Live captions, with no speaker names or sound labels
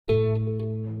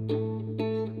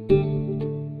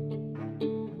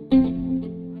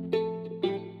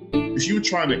if you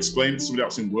try and explain to somebody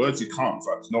else in words, you can't. In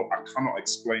fact, no, I cannot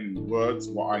explain in words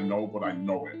what I know, but I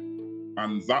know it.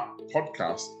 And that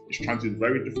podcast is trying to do a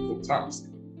very difficult task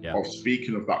of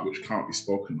speaking of that which can't be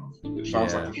spoken of, which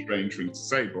sounds like a strange thing to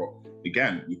say, but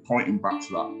again, you're pointing back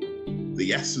to that,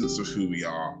 the essence of who we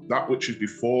are, that which is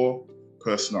before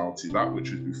personality, that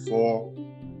which is before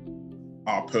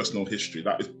our personal history,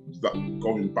 that is that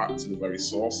going back to the very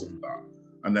source of that.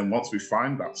 And then once we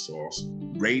find that source,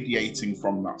 radiating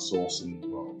from that source in the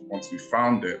world, once we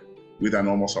found it, we then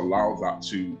almost allow that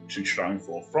to shine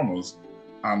forth from us.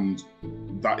 And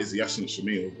that is the essence for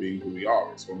me of being who we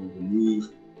are. It's when we remove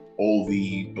all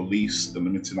the beliefs, the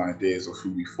limiting ideas of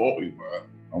who we thought we were.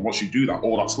 And once you do that,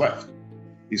 all that's left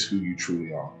is who you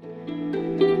truly are.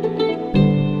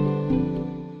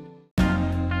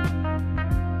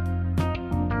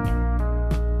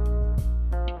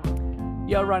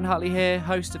 Yo, Ryan Hartley here,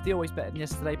 host of the Always Better Than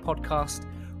Yesterday podcast.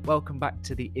 Welcome back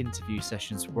to the interview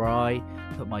sessions where I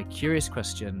put my curious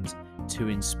questions to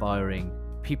inspiring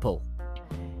people.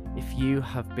 If you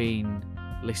have been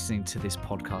listening to this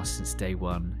podcast since day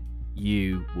one,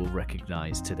 you will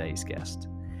recognize today's guest.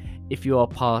 If you are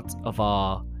part of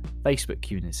our Facebook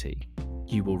community,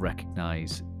 you will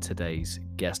recognize today's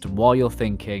guest. And while you're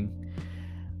thinking,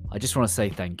 I just want to say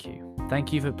thank you.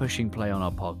 Thank you for pushing play on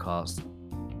our podcast.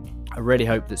 I really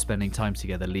hope that spending time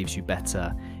together leaves you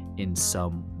better in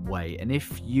some way. And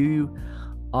if you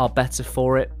are better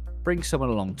for it, bring someone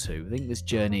along too. I think this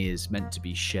journey is meant to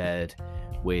be shared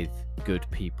with good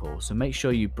people. So make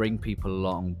sure you bring people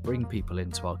along, bring people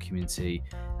into our community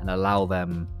and allow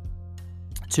them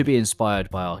to be inspired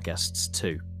by our guests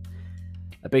too.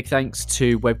 A big thanks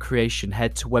to Web Creation.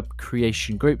 Head to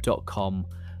webcreationgroup.com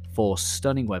for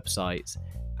stunning websites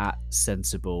at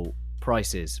sensible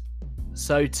prices.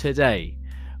 So today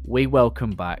we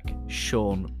welcome back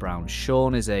Sean Brown.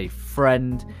 Sean is a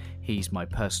friend. He's my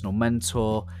personal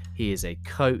mentor. He is a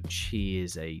coach. He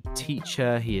is a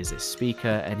teacher. He is a speaker,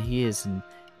 and he is an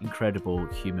incredible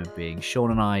human being.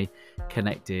 Sean and I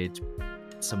connected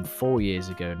some 4 years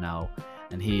ago now,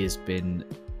 and he has been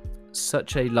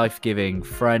such a life-giving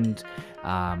friend.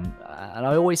 And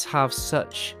I always have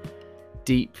such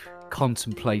deep,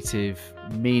 contemplative,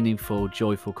 meaningful,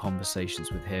 joyful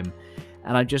conversations with him.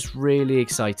 And I'm just really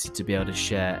excited to be able to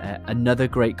share another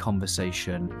great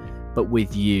conversation, but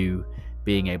with you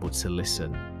being able to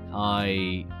listen.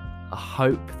 I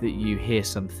hope that you hear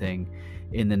something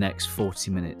in the next 40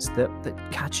 minutes that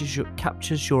captures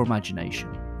your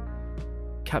imagination,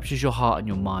 captures your heart and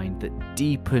your mind, that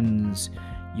deepens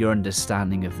your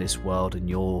understanding of this world and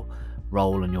your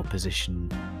role and your position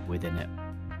within it.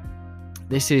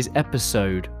 This is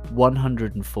episode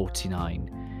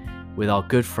 149 with our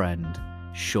good friend,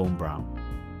 Sean Brown.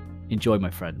 Enjoy, my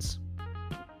friends.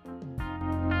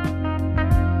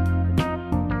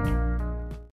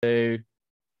 So,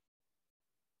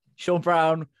 Sean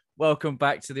Brown, welcome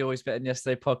back to the Always Better Than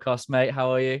Yesterday podcast, mate.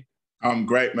 How are you? I'm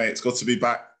great, mate. It's good to be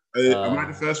back. Am I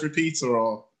the first repeater,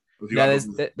 or? No,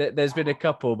 there's been a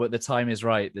couple, but the time is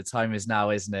right. The time is now,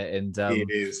 isn't it? And it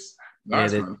is.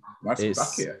 Nice, man. Nice to be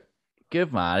back here.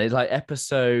 Good, man. It's like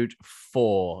episode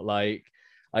 4. Like,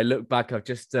 I look back, I've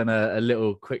just done a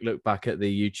little quick look back at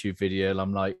the YouTube video, and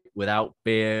I'm like, without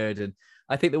beard. And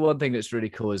I think the one thing that's really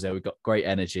cool is that we've got great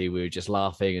energy. We were just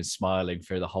laughing and smiling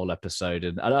through the whole episode.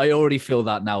 And I already feel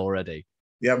that now already.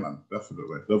 Yeah, man,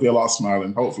 definitely. There'll be a lot of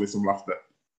smiling, hopefully some laughter.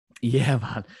 Yeah,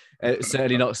 man.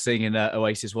 Certainly not singing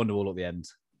Oasis Wonderwall at the end.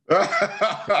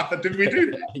 Did we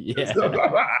do that? Yeah.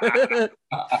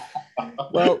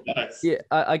 Well, nice. Yeah,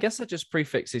 I guess I just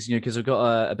prefix this, because I've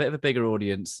got a bit of a bigger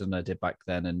audience than I did back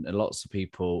then, and lots of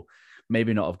people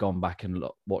maybe not have gone back and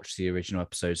watched the original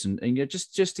episodes. And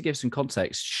just to give some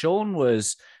context, Sean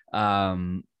was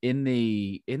in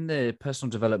the personal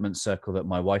development circle that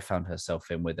my wife found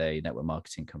herself in with a network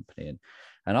marketing company,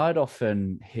 and I'd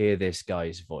often hear this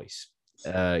guy's voice.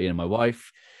 My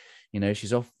wife,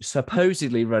 she's off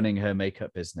supposedly running her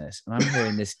makeup business, and I'm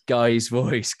hearing this guy's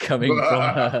voice coming from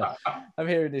her. I'm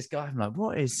hearing this guy. I'm like,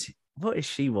 what is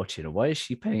she watching, or why is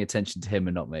she paying attention to him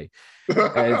and not me?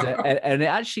 And it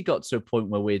actually got to a point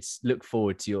where we'd look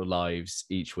forward to your lives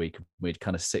each week. We'd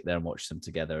kind of sit there and watch them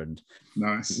together. And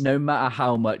nice. No matter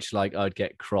how much I'd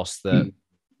get cross that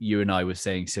you and I were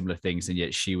saying similar things, and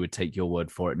yet she would take your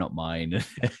word for it, not mine.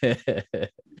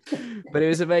 But it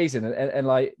was amazing. And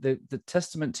the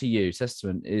testament is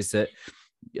that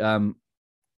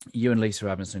you and Lisa were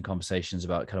having some conversations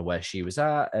about kind of where she was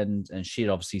at, and she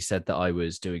had obviously said that I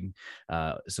was doing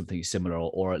something similar,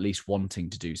 or at least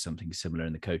wanting to do something similar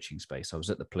in the coaching space. I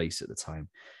was at the police at the time,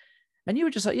 and you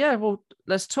were just like, yeah, well,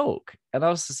 let's talk. And I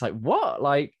was just like, what?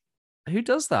 Like, who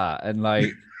does that? And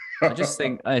like, I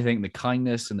think the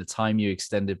kindness and the time you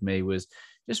extended me was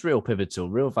just real pivotal,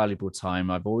 real valuable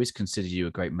time. I've always considered you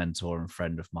a great mentor and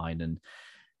friend of mine.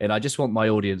 And I just want my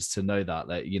audience to know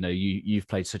that, you know, you've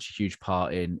played such a huge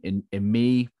part in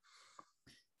me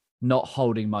not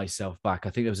holding myself back. I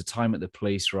think there was a time at the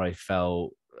police where I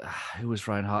felt, who was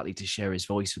Ryan Hartley to share his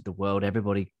voice with the world? I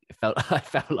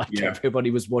felt like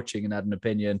everybody was watching and had an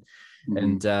opinion.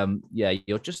 Mm-hmm. And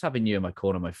you're just having you in my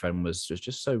corner, my friend, was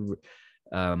just so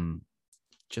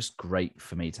just great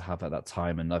for me to have at that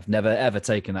time. And I've never, ever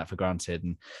taken that for granted.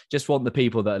 And just want the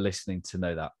people that are listening to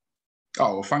know that.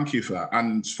 Oh, well, thank you for that.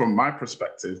 And from my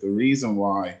perspective, the reason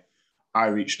why I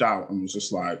reached out and was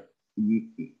just like,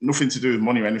 nothing to do with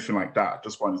money or anything like that, I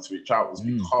just wanted to reach out, was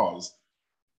because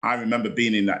I remember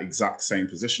being in that exact same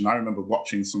position. I remember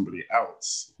watching somebody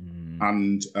else.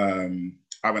 And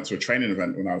I went to a training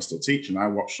event when I was still teaching. I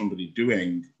watched somebody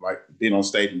doing, like, being on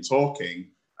stage and talking,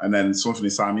 and then something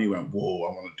inside me went, whoa,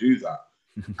 I want to do that.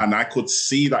 And I could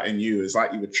see that in you. It's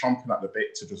like you were chomping at the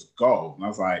bit to just go. And I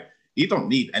was like, you don't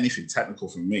need anything technical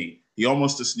from me. He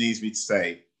almost just needs me to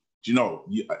say, do you know,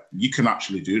 you can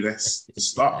actually do this to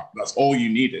start. That's all you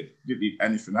needed. You didn't need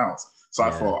anything else. So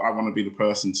I thought, I want to be the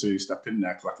person to step in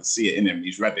there, because I can see it in him.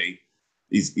 He's ready.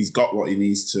 He's got what he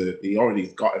needs to. He already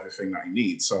got everything that he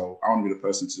needs. So I want to be the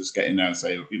person to just get in there and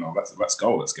say, you know, let's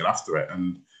go, let's get after it.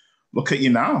 And look at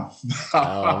you now.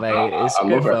 Oh, mate, it's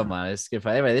good fun, man. It's good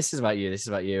fun. Anyway, this is about you. This is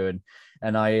about you.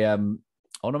 And I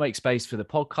want to make space for the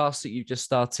podcast that you've just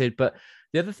started. But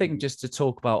the other thing, just to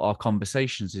talk about our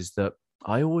conversations, is that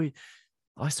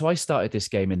I started this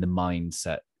game in the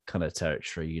mindset kind of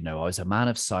territory. You know, I was a man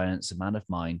of science, a man of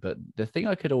mind, but the thing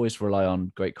I could always rely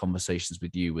on great conversations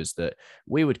with you was that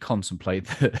we would contemplate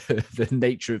the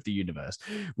nature of the universe.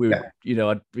 We would, you know,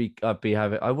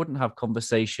 I wouldn't have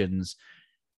conversations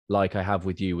like I have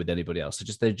with you with anybody else.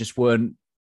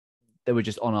 They were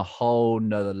just on a whole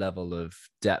nother level of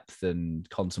depth and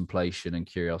contemplation and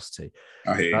curiosity.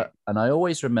 And I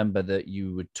always remember that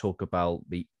you would talk about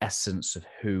the essence of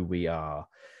who we are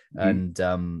and,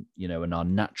 you know, in our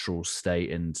natural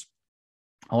state. And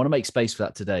I want to make space for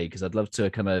that today, because I'd love to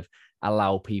kind of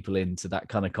allow people into that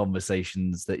kind of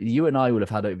conversations that you and I would have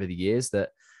had over the years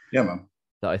that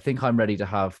I think I'm ready to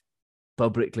have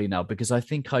publicly now, because I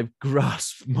think I've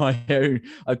grasped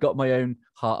I've got my own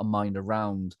heart and mind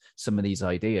around some of these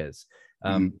ideas.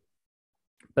 But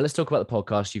let's talk about the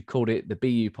podcast. You've called it the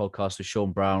BU podcast with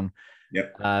Sean Brown.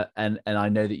 And I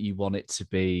know that you want it to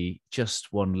be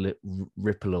just one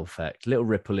ripple effect, little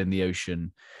ripple in the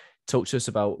ocean. Talk to us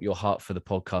about your heart for the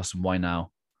podcast and why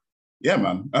now. Yeah,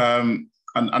 man.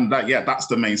 And that's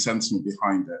the main sentiment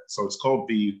behind it. So it's called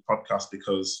BU podcast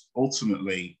because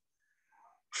ultimately,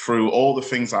 through all the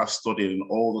things I've studied and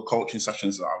all the coaching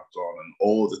sessions that I've done and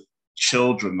all the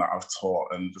children that I've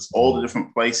taught and just all the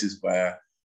different places where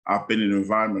I've been in an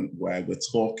environment where we're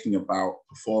talking about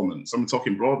performance. I'm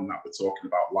talking broader than that. We're talking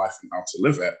about life and how to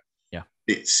live it. Yeah.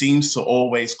 It seems to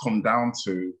always come down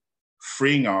to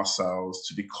freeing ourselves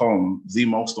to become the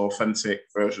most authentic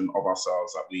version of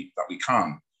ourselves that we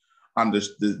can. And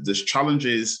there's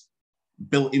challenges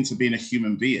built into being a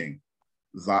human being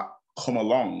that come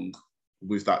along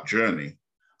with that journey.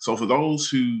 So for those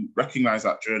who recognize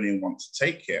that journey and want to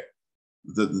take it,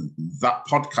 that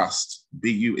podcast,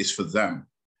 BU, is for them.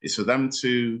 It's for them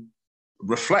to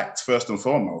reflect first and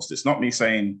foremost. It's not me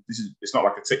saying, it's not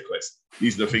like a tick list.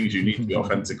 These are the things you need to be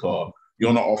authentic, or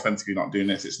you're not authentic, you're not doing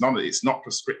this. It's not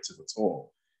prescriptive at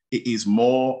all. It is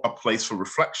more a place for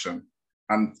reflection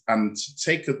and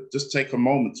just take a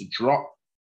moment to drop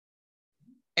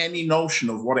any notion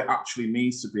of what it actually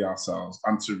means to be ourselves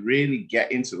and to really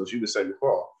get into, as you were saying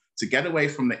before, to get away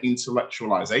from the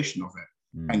intellectualization of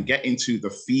it and get into the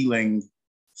feeling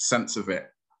sense of it,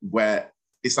 where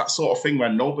it's that sort of thing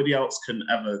where nobody else can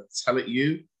ever tell it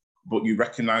you, but you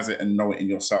recognize it and know it in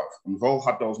yourself. And we've all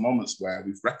had those moments where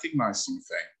we've recognized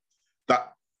something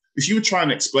that if you were trying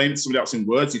to explain to somebody else in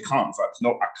words, you can't. In fact,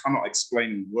 no, I cannot explain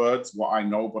in words what I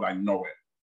know, but I know it.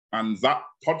 And that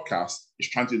podcast is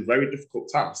trying to do a very difficult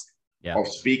task of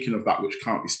speaking of that which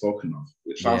can't be spoken of,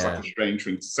 which sounds like a strange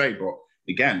thing to say. But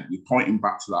again, you're pointing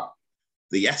back to that,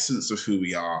 the essence of who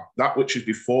we are, that which is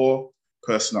before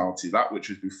personality, that which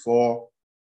is before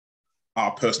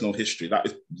our personal history,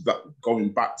 that going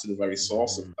back to the very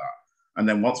source of that. And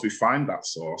then once we find that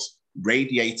source,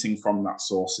 radiating from that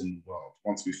source in the world.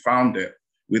 Once we found it,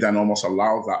 we then almost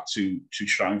allow that to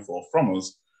shine forth from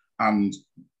us. And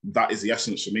that is the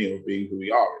essence for me of being who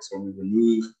we are. It's when we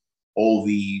remove all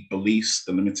the beliefs,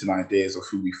 the limiting ideas of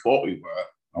who we thought we were.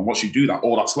 And once you do that,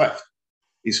 all that's left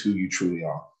is who you truly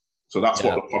are. So that's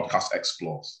what the podcast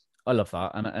explores. I love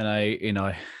that. And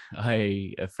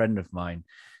a friend of mine,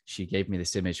 she gave me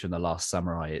this image from The Last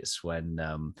Samurai. It's when,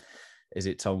 is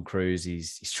it Tom Cruise?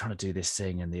 He's trying to do this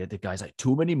thing, and the other guy's like,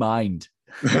 too many mind,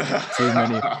 too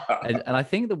many. And I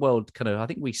think the world I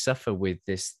think we suffer with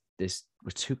this,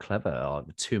 we're too clever, or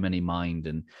too many mind,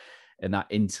 and that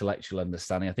intellectual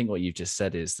understanding. I think what you've just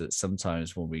said is that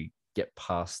sometimes when we get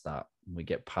past that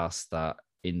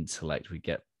intellect, we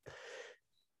get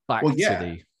back to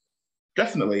the...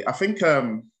 Definitely. I think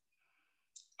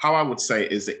how I would say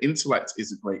is the intellect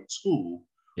is a great tool,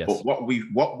 yes. But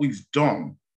what we've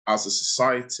done as a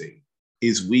society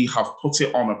is we have put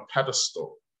it on a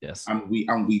pedestal. Yes. And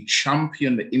we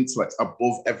champion the intellect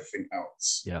above everything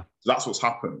else. Yeah. So that's what's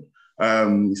happened.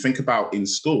 Think about in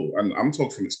school, and I'm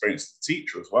talking from experience as a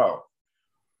teacher as well.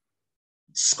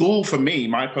 School for me,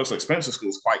 my personal experience of school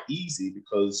is quite easy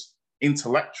because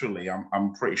intellectually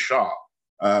I'm pretty sharp.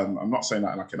 I'm not saying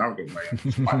that in like an arrogant way. I'm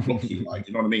just quite lucky, like,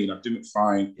 you know what I mean? I didn't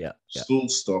find school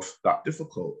stuff that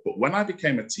difficult. But when I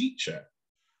became a teacher,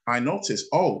 I noticed,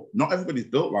 not everybody's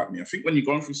built like me. I think when you're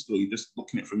going through school, you're just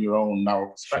looking at it from your own narrow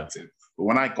perspective. Sure. But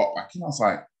when I got back in, I was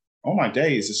like, oh my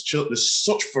days, there's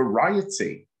such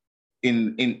variety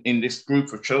in this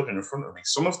group of children in front of me.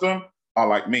 Some of them are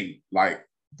like me, like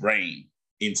brain,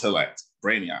 intellect,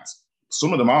 brainiacs.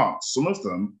 Some of them aren't. Some of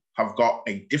them have got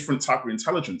a different type of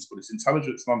intelligence, but it's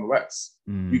intelligence nonetheless.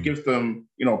 You give them,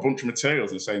 a bunch of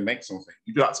materials and say, make something.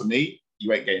 You do that to me,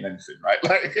 you ain't getting anything, right?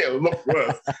 Like, it'll look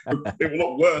worse. It will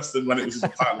look worse than when it was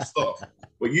just a pile of stuff.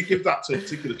 But you give that to a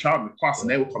particular child in the class, and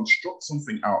they will construct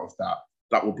something out of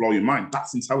that will blow your mind.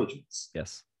 That's intelligence.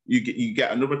 Yes. You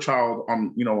get another child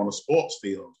on a sports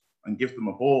field and give them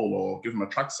a ball or give them a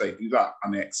track, say, do that,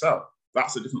 and they excel.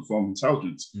 That's a different form of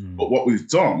intelligence. But what we've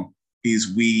done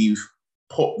is we've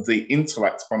put the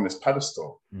intellect on this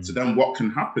pedestal. So then what can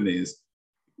happen is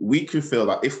we could feel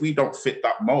that if we don't fit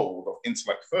that mold of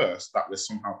intellect first, that we're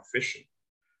somehow deficient.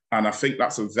 And I think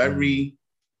that's a very,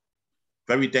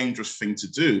 very dangerous thing to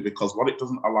do, because what it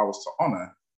doesn't allow us to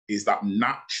honor is that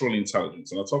natural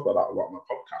intelligence. And I talk about that a lot on my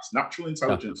podcast. Natural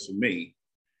intelligence for me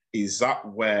is that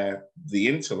where the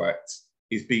intellect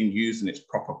is being used in its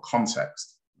proper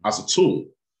context as a tool,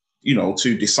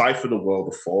 to decipher the world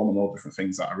of form and all different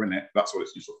things that are in it. That's what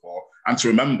it's useful for. And to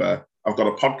remember, I've got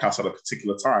a podcast at a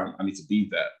particular time, I need to be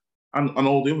there, and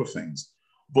all the other things.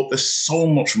 But there's so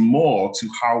much more to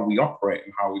how we operate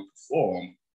and how we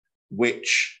perform,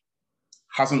 which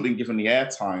hasn't been given the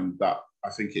airtime that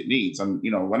I think it needs. And,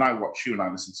 when I watch you and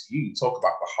I listen to you, you talk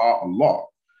about the heart a lot.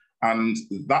 And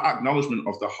that acknowledgement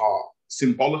of the heart,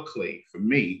 symbolically, for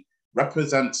me,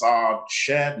 represents our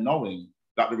shared knowing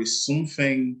that there is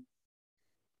something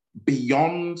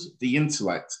beyond the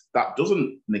intellect that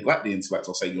doesn't neglect the intellect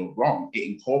or say you're wrong. It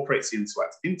incorporates the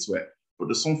intellect into it. But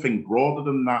there's something broader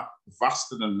than that,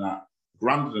 vaster than that,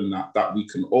 grander than that we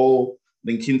can all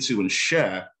link into and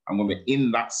share. And when we're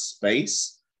in that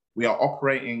space, we are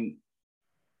operating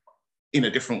in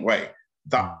a different way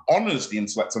that honors the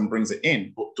intellect and brings it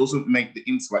in, but doesn't make the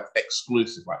intellect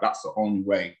exclusive. Like, that's the only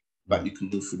way that you can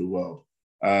move through the world.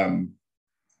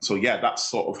 So yeah, that's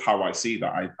sort of how I see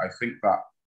that. I think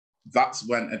that's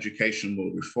when education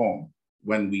will reform,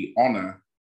 when we honor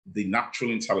the natural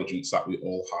intelligence that we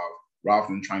all have, rather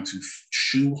than trying to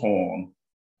shoehorn,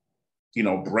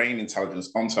 brain intelligence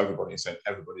onto everybody and saying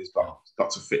everybody's got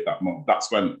to fit that mold.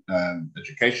 That's when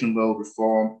education will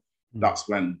reform. That's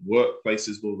when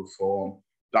workplaces will reform.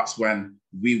 That's when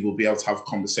we will be able to have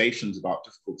conversations about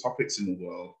difficult topics in the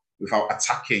world without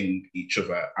attacking each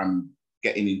other and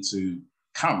getting into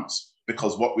camps.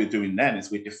 Because what we're doing then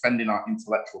is we're defending our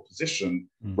intellectual position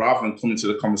rather than coming to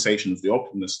the conversation of the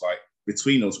openness. Like,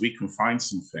 between us, we can find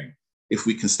something if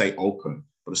we can stay open.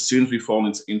 But as soon as we fall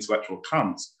into intellectual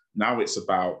camps, now it's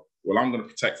about, well, I'm going to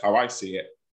protect how I see it,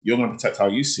 you're going to protect how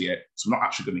you see it, so we're not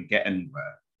actually going to get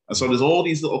anywhere. And so there's all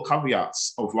these little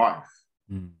caveats of life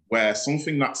where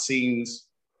something that seems,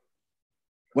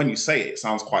 when you say it, it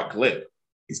sounds quite glib,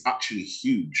 is actually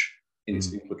huge in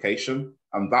its implication.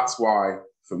 And that's why,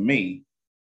 for me,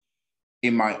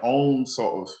 in my own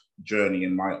sort of journey,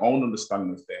 in my own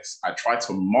understanding of this, I try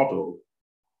to model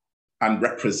and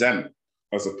represent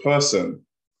as a person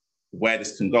where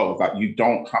this can go, that you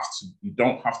don't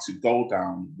have to go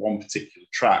down one particular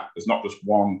track. There's not just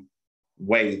one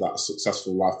way that a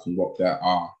successful life can look. There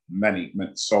are many,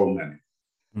 so many.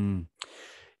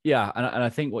 Yeah, and I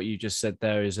think what you just said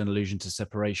there is an allusion to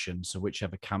separation. So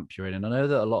whichever camp you're in, and I know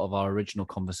that a lot of our original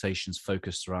conversations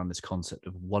focused around this concept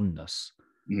of oneness.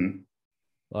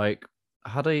 Like,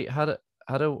 how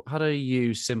do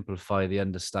you simplify the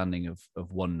understanding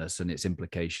of oneness and its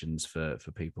implications for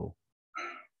people?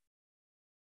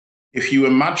 If you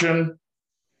imagine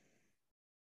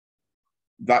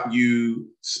that you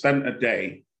spent a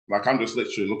day, like I'm just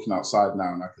literally looking outside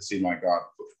now and I can see my garden,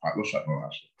 quite lush at home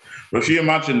actually. But if you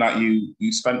imagine that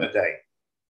you spent a day,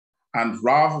 and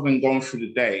rather than going through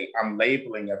the day and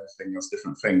labeling everything as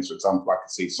different things, for example, I can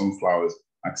see sunflowers,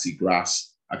 I can see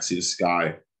grass, I can see the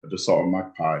sky, I just saw a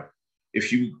magpie.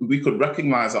 We could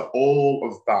recognize that all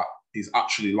of that is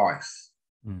actually life.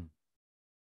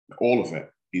 All of it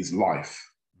is life.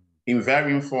 In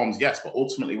varying forms, yes, but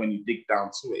ultimately when you dig down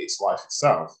to it, it's life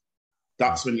itself.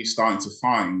 That's when you're starting to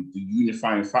find the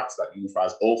unifying factor that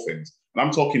unifies all things. And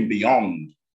I'm talking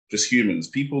beyond just humans.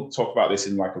 People talk about this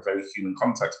in like a very human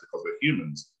context because we're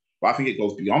humans, but I think it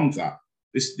goes beyond that.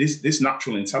 This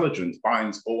natural intelligence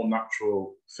binds all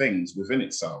natural things within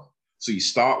itself. So you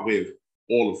start with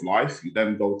all of life, you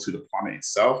then go to the planet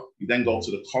itself, you then go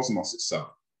to the cosmos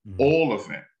itself. All of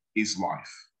it is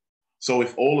life. So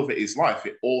if all of it is life,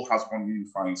 it all has one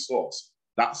unifying source.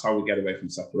 That's how we get away from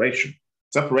separation.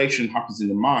 Separation happens in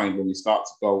the mind when we start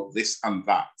to go this and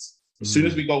that. As soon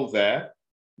as we go there,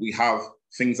 we have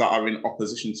things that are in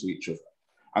opposition to each other.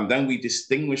 And then we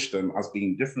distinguish them as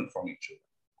being different from each other,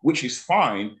 which is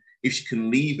fine if you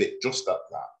can leave it just at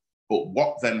that. But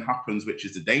what then happens, which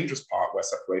is the dangerous part where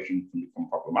separation can become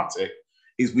problematic,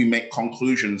 is we make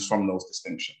conclusions from those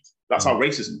distinctions. That's how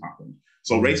racism happened.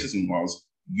 So racism was,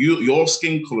 your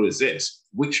skin color is this,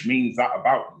 which means that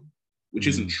about you, which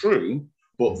isn't true.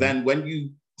 But then when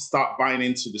you start buying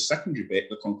into the secondary bit,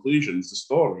 the conclusions, the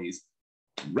stories,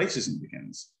 racism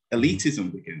begins,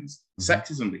 elitism begins,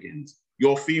 sexism begins.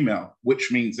 You're female,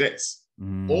 which means this.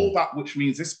 All that which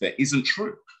means this bit isn't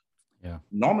true. Yeah.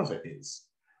 None of it is.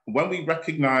 When we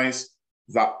recognize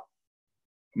that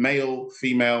male,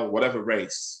 female, whatever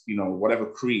race, whatever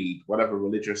creed, whatever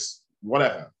religious,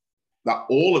 whatever, that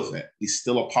all of it is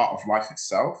still a part of life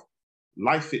itself.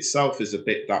 Life itself is a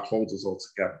bit that holds us all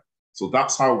together. So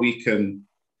that's how we can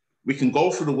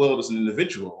go through the world as an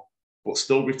individual, but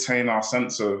still retain our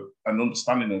sense of an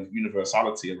understanding of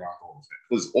universality around all of it.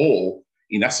 Because all,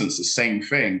 in essence, the same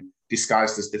thing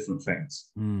disguised as different things.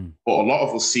 But a lot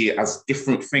of us see it as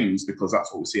different things because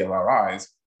that's what we see with our eyes,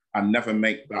 and never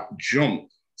make that jump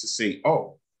to see,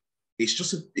 oh, it's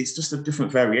just a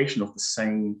different variation of the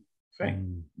same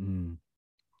thing.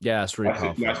 Yeah, it's really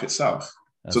powerful. Life itself.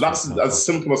 That's as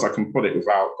simple as I can put it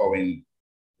without going,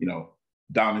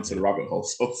 down into the rabbit hole,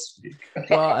 so to speak.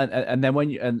 Well, and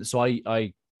then so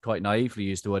I quite naively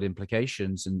used the word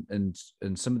implications, and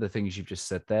some of the things you've just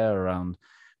said there around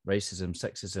racism,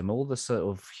 sexism, all the sort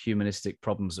of humanistic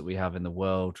problems that we have in the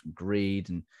world, greed,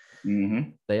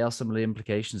 and they are some of the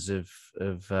implications of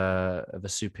a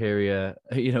superior,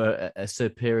 a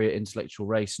superior intellectual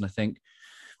race. And I think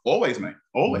always, mate,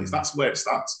 always. That's where it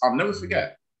starts. I'll never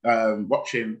forget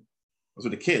watching. I was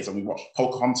with the kids and we watched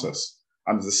Pocahontas.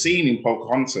 And there's a scene in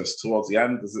Pocahontas towards the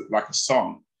end, there's like a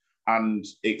song, and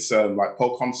it's like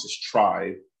Pocahontas'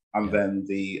 tribe, and then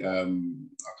the, I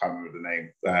can't remember the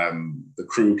name, the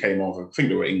crew came over, I think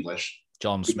they were English.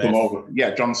 John Smith.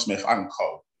 John Smith and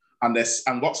co.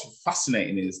 And what's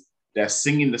fascinating is they're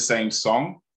singing the same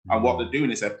song, and what they're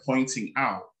doing is they're pointing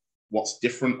out what's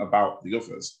different about the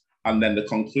others. And then the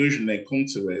conclusion they come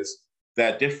to is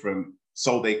they're different,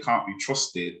 so they can't be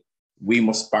trusted. We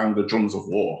must bang the drums of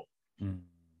war.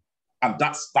 And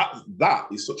that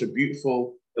is such a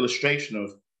beautiful illustration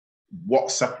of what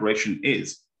separation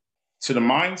is. To the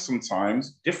mind,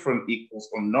 sometimes different equals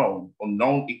unknown,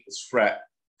 unknown equals threat,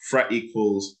 threat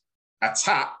equals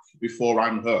attack before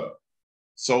I'm hurt.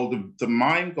 So the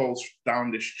mind goes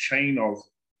down this chain of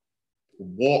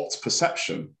warped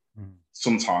perception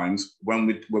sometimes when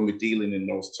we're dealing in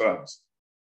those terms.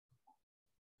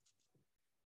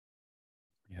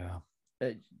 Yeah.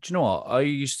 Do you know what? I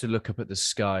used to look up at the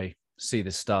sky, see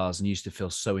the stars, and used to feel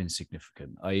so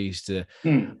insignificant. I used to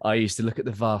look at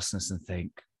the vastness and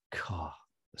think, God,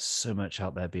 there's so much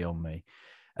out there beyond me.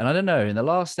 And I don't know, in the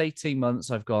last 18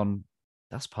 months, I've gone,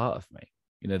 that's part of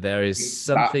me. There is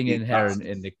something inherent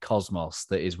in the cosmos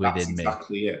that is within me.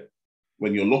 Exactly it.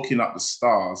 When you're looking at the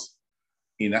stars,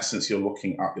 in essence, you're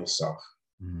looking at yourself.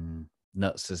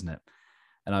 Nuts, isn't it?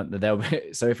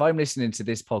 And so if I'm listening to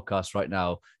this podcast right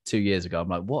now, 2 years ago, I'm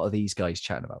like, what are these guys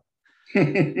chatting about?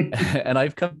 And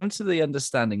I've come to the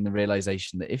understanding, the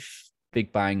realization that if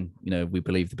Big Bang, we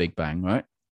believe the Big Bang, right?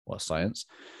 What science?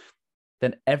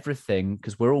 Then everything,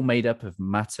 because we're all made up of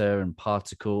matter and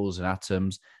particles and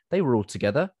atoms, they were all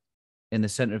together in the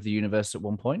center of the universe at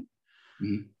one point.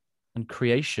 And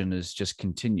creation has just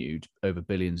continued over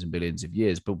billions and billions of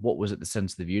years. But what was at the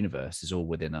center of the universe is all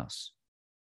within us.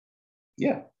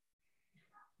 Yeah,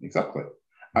 exactly.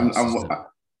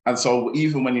 And so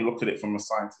even when you look at it from a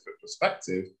scientific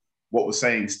perspective, what we're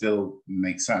saying still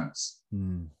makes sense.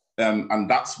 And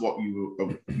that's what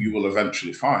you will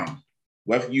eventually find.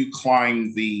 Whether you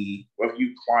climb the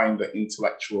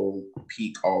intellectual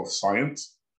peak of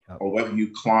science, or whether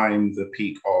you climb the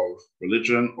peak of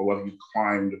religion, or whether you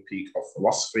climb the peak of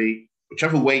philosophy,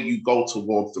 whichever way you go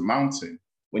towards the mountain,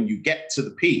 when you get to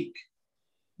the peak,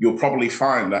 you'll probably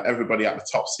find that everybody at the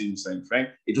top sees the same thing.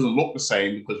 It doesn't look the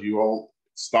same because you're all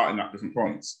starting at different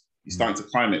points. You're starting to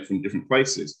climb it from different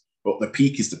places, but the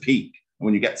peak is the peak. And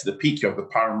when you get to the peak, you have the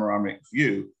panoramic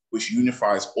view, which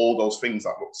unifies all those things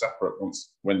that look separate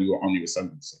when you are on your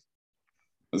ascendancy.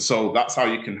 And so that's how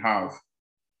you can have.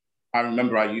 I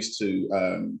remember I used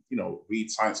to, read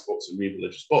science books and read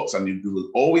religious books, and there will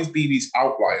always be these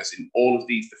outliers in all of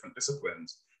these different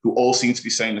disciplines who all seem to be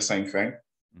saying the same thing.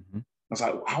 I was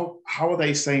like, how are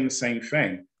they saying the same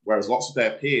thing? Whereas lots of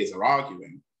their peers are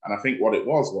arguing. And I think what it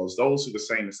was those who were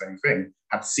saying the same thing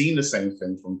had seen the same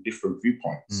thing from different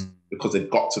viewpoints because they'd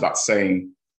got to that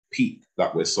same peak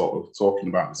that we're sort of talking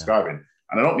about and describing.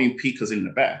 And I don't mean peak as in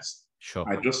the best. Sure.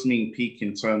 I just mean peak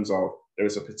in terms of there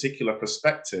is a particular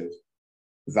perspective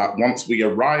that once we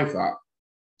arrive at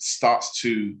starts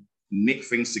to knit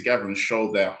things together and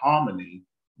show their harmony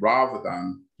rather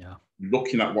than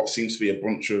looking at what seems to be a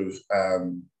bunch of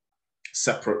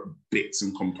separate bits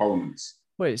and components.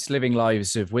 Well, it's living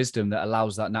lives of wisdom that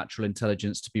allows that natural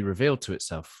intelligence to be revealed to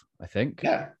itself, I think.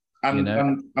 Yeah.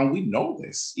 And we know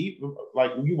this. Even,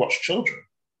 like you watch children,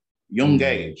 young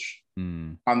age,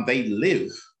 and they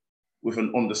live with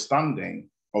an understanding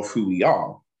of who we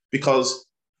are because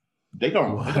they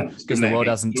don't because the world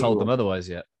hasn't told them otherwise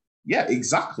yet. Yeah,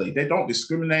 exactly. They don't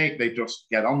discriminate. They just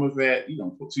get on with it.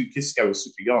 Put two kids together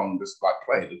super young, just like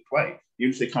play.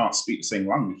 Even if they can't speak the same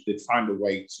language, they'd find a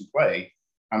way to play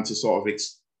and to sort of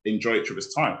enjoy each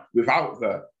other's time without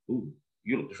the, ooh,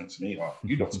 you look different to me, or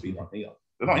you don't speak like me.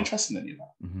 They're not interested in any of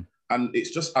that. And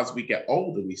it's just as we get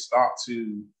older, we start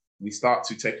to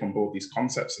take on board these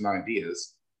concepts and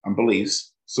ideas and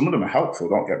beliefs. Some of them are helpful,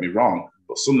 don't get me wrong,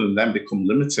 but some of them then become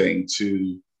limiting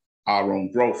to our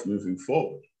own growth moving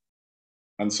forward.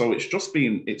 And so it's just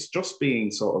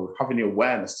being sort of having the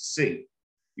awareness to see,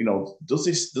 does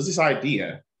this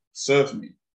idea serve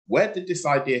me? Where did this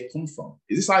idea come from?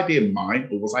 Is this idea mine,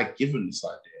 or was I given this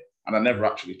idea and I never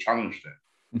actually challenged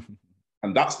it?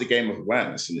 And that's the game of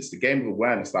awareness. And it's the game of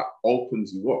awareness that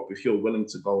opens you up if you're willing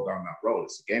to go down that road.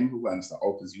 It's the game of awareness that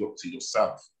opens you up to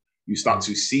yourself. You start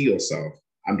to see yourself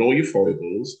and all your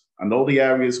foibles and all the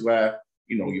areas where,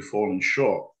 you're falling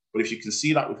short. But if you can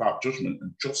see that without judgment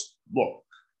and just look,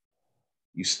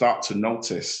 you start to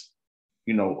notice,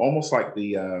 almost like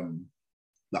the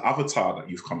avatar that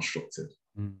you've constructed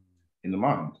in the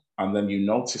mind. And then you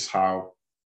notice how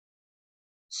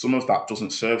some of that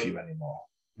doesn't serve you anymore.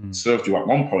 It served you at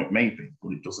one point, maybe,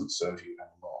 but it doesn't serve you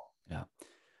anymore. Yeah.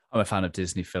 I'm a fan of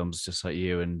Disney films, just like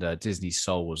you, and Disney's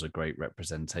Soul was a great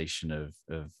representation of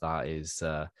that.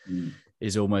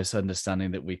 Is almost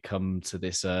understanding that we come to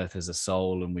this earth as a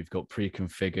soul, and we've got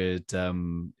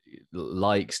pre-configured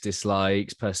likes,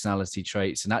 dislikes, personality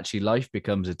traits, and actually life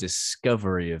becomes a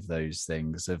discovery of those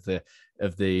things, of the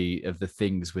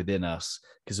things within us,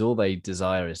 because all they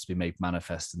desire is to be made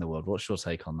manifest in the world. What's your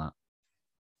take on that?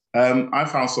 I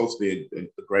found Soul to be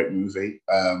a great movie.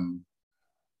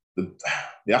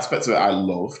 The aspect of it I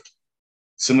loved,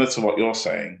 similar to what you're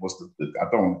saying, was I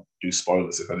don't want to do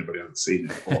spoilers if anybody hasn't seen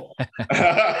it.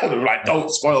 But like, don't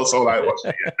spoil Soul, I watched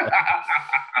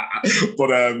it. But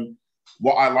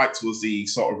what I liked was the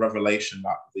sort of revelation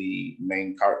that the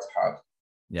main character had.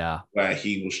 Yeah. Where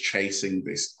he was chasing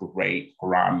this great,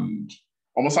 grand,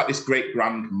 almost like this great,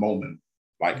 grand moment.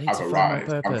 Like, I've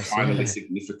arrived, I'm finally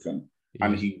significant. Yeah.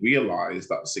 And he realized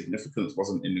that the significance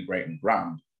wasn't in the great and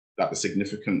grand, that the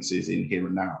significance is in here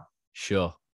and now.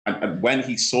 Sure. And when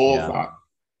he saw that,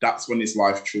 that's when his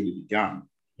life truly began.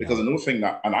 Because another thing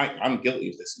that, and I'm guilty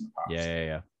of this in the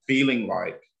past, feeling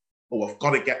like, oh, I've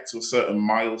got to get to a certain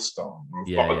milestone, or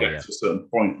I've got to get to a certain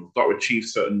point, I've got to achieve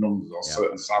certain numbers, or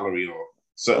certain salary, or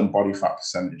certain body fat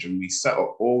percentage. And we set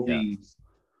up all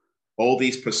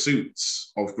these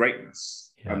pursuits of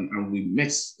greatness, and we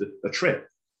miss the trip.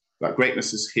 That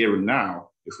greatness is here and now.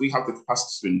 If we have the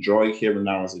capacity to enjoy here and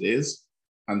now as it is,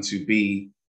 and to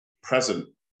be present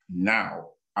now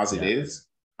as it is,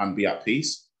 and be at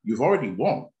peace, you've already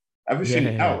won.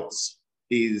 Everything else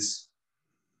is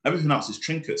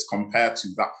trinkets compared to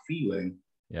that feeling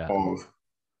of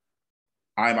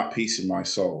I'm at peace in my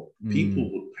soul.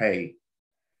 People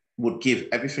would give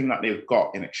everything that they've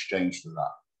got in exchange for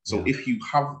that. So if you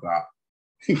have that,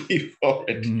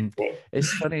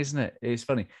 It's funny, isn't it? It's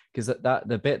funny because that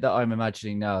the bit that I'm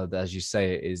imagining now, that, as you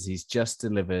say it, is he's just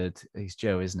delivered. He's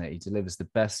Joe, isn't it? He delivers the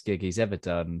best gig he's ever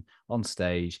done on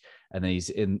stage, and then he's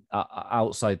in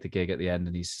outside the gig at the end,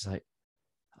 and he's just like,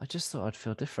 I just thought I'd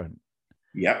feel different.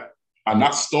 Yeah, and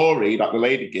that story that the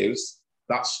lady gives,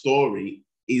 that story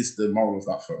is the moral of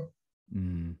that film.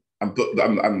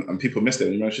 And people missed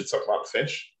it. You know, she talk about the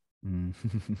fish.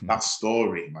 That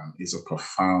story, man, is a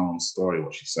profound story,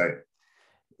 what she's saying.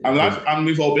 And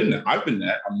we've all been there. I've been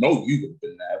there. I know you've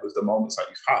been there with the moments that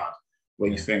you've had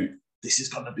where you think, this is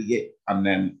going to be it. And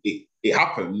then it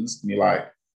happens, and you're like,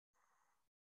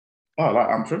 oh, like,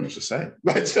 I'm pretty much the same.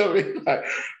 Like,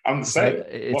 I'm the same. Like,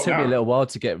 it took me a little while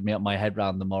to get my head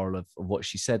around the moral of what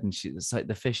she said. And it's like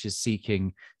the fish is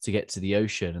seeking to get to the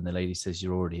ocean, and the lady says,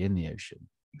 you're already in the ocean.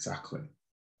 Exactly.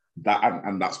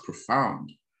 And that's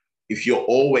profound. If you're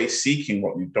always seeking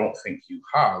what you don't think you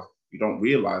have, you don't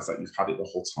realize that you've had it the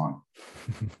whole time.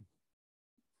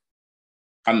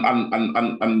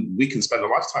 and we can spend a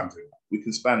lifetime doing that. We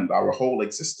can spend our whole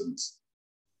existence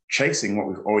chasing what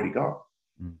we've already got.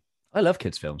 I love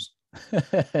kids' films.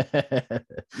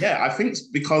 Yeah, I think it's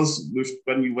because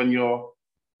when you're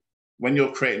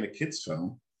creating a kids'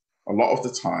 film, a lot of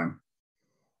the time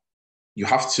you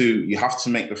have to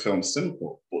make the film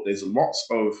simple, but there's lots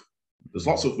of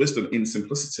wisdom in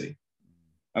simplicity.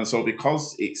 And so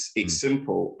because it's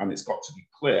simple and it's got to be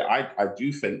clear, I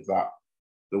do think that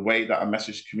the way that a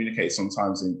message communicates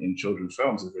sometimes in children's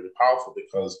films is really powerful,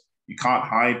 because you can't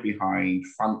hide behind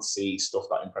fancy stuff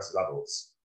that impresses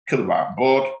adults. Kill the black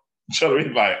board,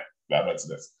 children like that's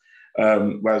this.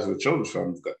 Whereas with children's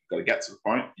films, you've got to get to the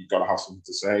point. You've got to have something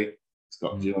to say. It's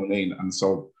got, do you know what I mean? And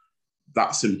so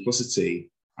that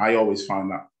simplicity, I always find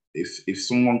that if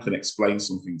someone can explain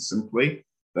something simply,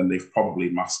 then they've probably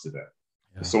mastered it.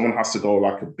 Yeah. If someone has to go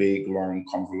like a big, long,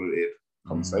 convoluted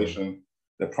conversation,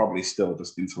 they're probably still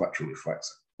just intellectually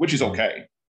flexing, which is okay.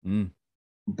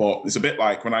 But it's a bit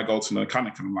like when I go to the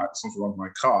mechanic and I'm like, something wrong with my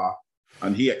car,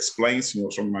 and he explains to me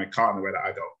what's wrong with my car in a way that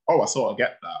I go, oh, I sort of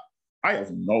get that. I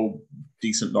have no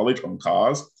decent knowledge on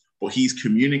cars, but he's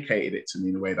communicated it to me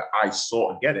in a way that I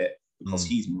sort of get it, because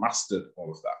he's mastered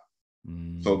all of that.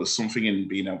 So there's something in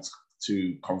being able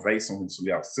to convey something to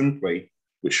somebody else simply,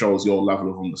 which shows your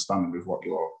level of understanding with what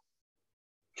you're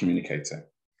communicating.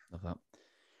 Love that.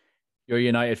 You're a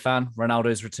United fan.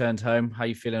 Ronaldo's returned home. How are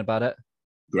you feeling about it?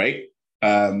 Great.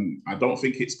 I don't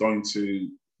think it's going to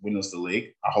win us the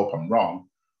league. I hope I'm wrong.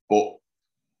 But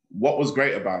what was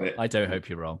great about it... I don't hope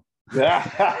you're wrong.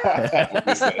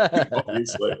 obviously.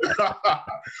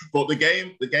 But the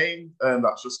game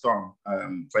that's just gone,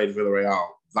 played Villarreal,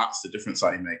 that's the difference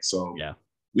that he makes. So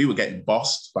we were getting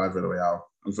bossed by Villarreal,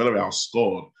 and Villarreal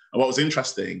scored. And what was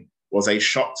interesting was a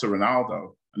shot to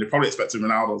Ronaldo, and they probably expected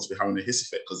Ronaldo to be having a hissy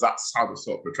fit, because that's how they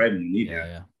sort of portrayed him in the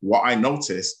media. What I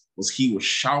noticed was he was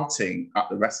shouting at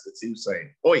the rest of the team,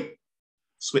 saying, "Oi,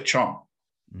 switch on!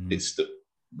 We're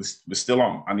still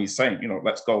on." And he's saying,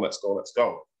 let's go, let's go, let's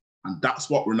go. And that's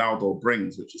what Ronaldo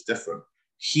brings, which is different.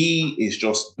 He is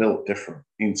just built different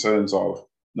in terms of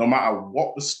no matter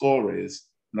what the score is,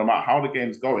 no matter how the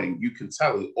game's going, you can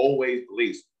tell he always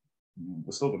believes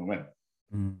we're still going to win.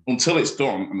 Until it's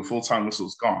done and the full-time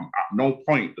whistle's gone, at no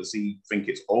point does he think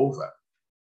it's over,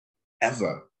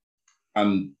 ever.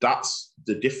 And that's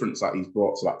the difference that he's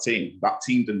brought to that team. That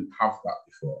team didn't have that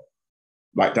before.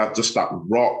 Like that, just that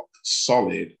rock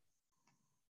solid,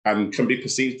 and can be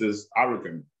perceived as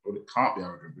arrogant, but it can't be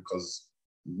arrogant because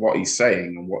what he's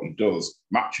saying and what he does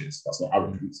matches. That's not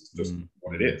arrogance, it's just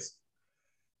what it is.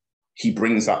 He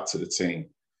brings that to the team.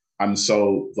 And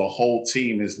so the whole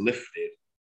team is lifted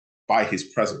by his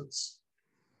presence.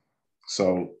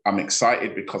 So I'm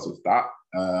excited because of that.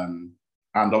 And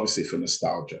obviously for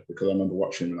nostalgia, because I remember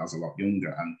watching him when I was a lot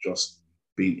younger and just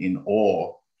being in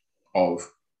awe of,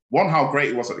 one, how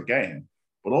great he was at the game,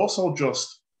 but also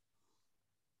just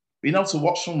being able to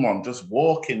watch someone just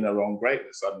walk in their own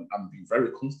greatness and be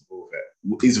very comfortable with it.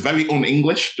 He's very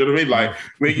un-English, do you know what I mean? Like,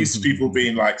 we're used to people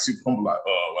being like super humble, like,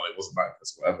 oh, well, it wasn't like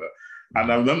this, whatever.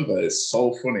 And I remember it's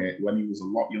so funny when he was a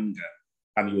lot younger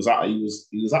and he was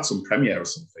at some premiere or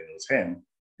something. It was him,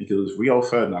 because it was Rio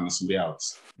Ferdinand and somebody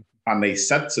else. And they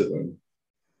said to them,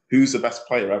 who's the best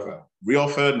player ever? Rio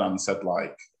Ferdinand said,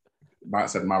 like, might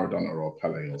have said Maradona or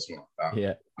Pele or something like that.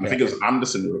 Yeah. And I think it was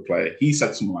Anderson who would play. He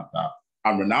said something like that.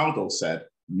 And Ronaldo said,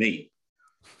 me.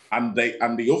 And the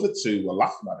other two were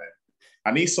laughing at it.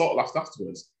 And he sort of laughed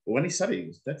afterwards. But when he said it, he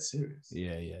was dead serious.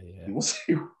 Yeah. He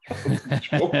wasn't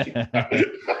joking.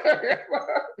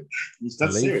 He was dead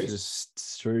belief, serious.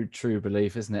 Just true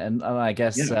belief, isn't it? And I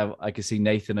guess I could see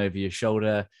Nathan over your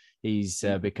shoulder. He's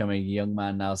becoming a young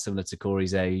man now, similar to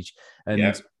Corey's age.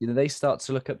 And, they start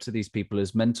to look up to these people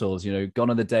as mentors. Gone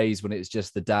are the days when it's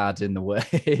just the dad in the world.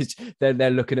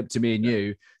 They're looking up to me and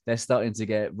you. They're starting to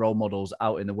get role models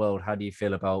out in the world. How do you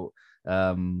feel about,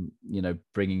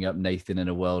 bringing up Nathan in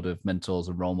a world of mentors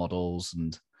and role models?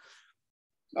 And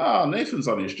Nathan's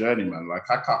on his journey, man. Like,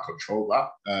 I can't control that.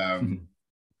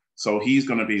 So he's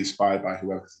going to be inspired by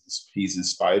whoever he's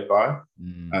inspired by.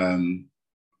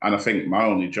 And I think my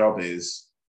only job is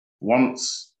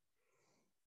once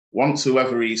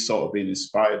whoever he's sort of been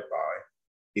inspired by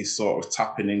is sort of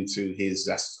tapping into his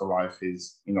zest for life,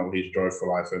 his joy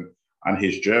for life and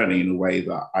his journey in a way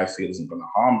that I feel isn't going to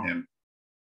harm him.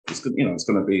 It's going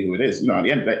to be who it is. At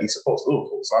the end of it, he supports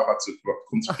Liverpool, so I've had to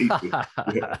come to peace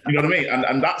with, you know what I mean?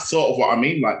 And that's sort of what I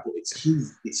mean. Like, but it's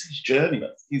his journey,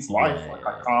 that's his life.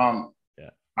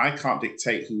 I can't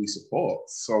dictate who he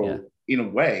supports. So in a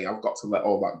way, I've got to let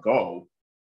all that go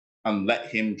and let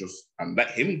him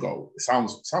go. It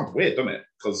sounds weird, doesn't it?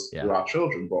 Because we're our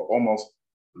children, but almost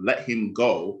let him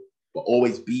go, but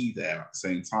always be there at the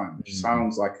same time. Which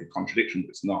sounds like a contradiction, but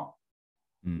it's not.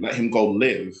 Let him go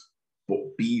live,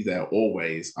 but be there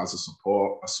always as a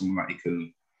support, as someone that he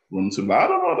can run to. I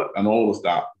don't know, and all of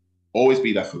that. Always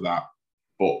be there for that,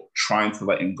 but trying to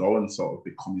let him go and sort of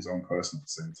become his own person at the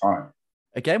same time.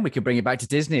 Again, we could bring it back to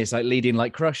Disney. It's like leading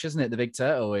like Crush, isn't it? The big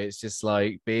turtle. It's just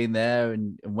like being there,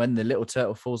 and when the little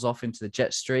turtle falls off into the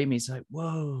jet stream, he's like,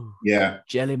 "Whoa,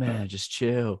 jelly man, just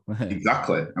chill."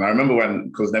 Exactly. And I remember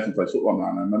because Nathan played football now,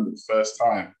 and I remember the first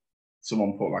time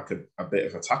someone put like a bit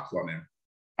of a tackle on him,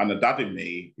 and the dad in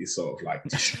me is sort of like,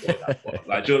 destroy that ball.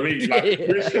 Like, do you know what I mean?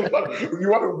 Like, you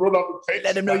want to run up the pitch,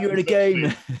 let him know you're in a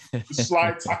game.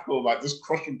 Slide tackle, like just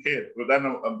crushing kid. But then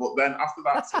after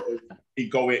that, sort of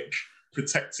egoic,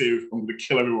 protective, I'm going to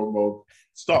kill everyone mode.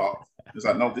 Stop. It's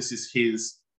like, no, this is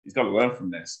his. He's got to learn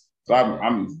from this. So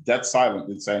I'm dead silent,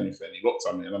 didn't say anything. He looked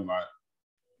at me and I'm like,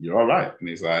 "You're all right." And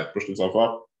he's like, brushed himself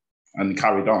up and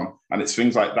carried on. And it's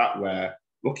things like that where,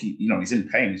 look, he's in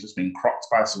pain. He's just been cropped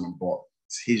by someone, but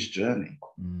it's his journey.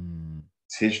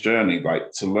 It's his journey,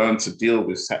 like to learn to deal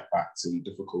with setbacks and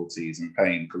difficulties and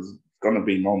pain, because there's going to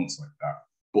be moments like that,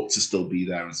 but to still be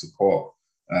there and support.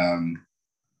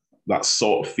 That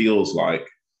sort of feels like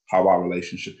how our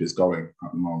relationship is going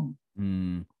at the moment.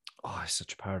 Oh, it's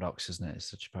such a paradox, isn't it? It's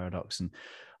such a paradox. And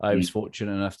I was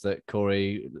fortunate enough that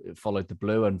Corey followed the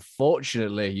blue.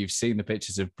 Unfortunately, you've seen the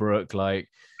pictures of Brooke. Like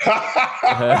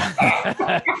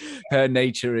her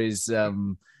nature is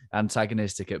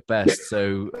antagonistic at best.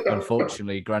 So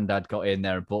unfortunately, Grandad got in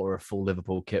there and bought her a full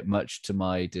Liverpool kit, much to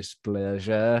my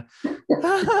displeasure.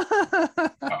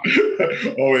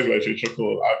 Always makes me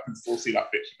chuckle. I can still see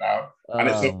that picture now. And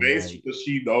it's a face because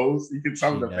she knows. You can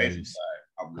tell the face.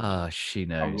 She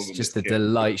knows. Just the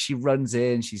delight. She runs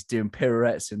in, she's doing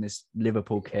pirouettes in this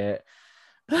Liverpool kit.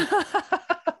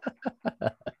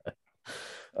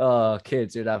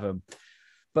 Kids, you'd have them.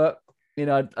 But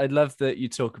I'd love that you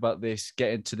talk about this,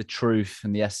 getting to the truth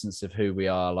and the essence of who we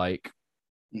are. Like,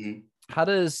 how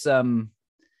does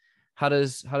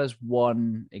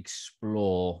one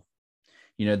explore?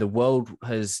 The world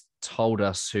has told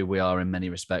us who we are in many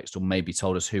respects, or maybe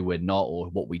told us who we're not, or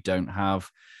what we don't have.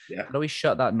 How do we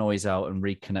shut that noise out and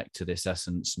reconnect to this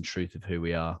essence and truth of who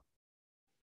we are?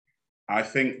 I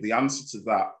think the answer to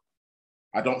that,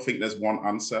 I don't think there's one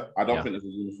answer. I don't think there's a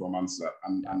uniform answer,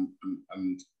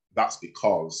 and that's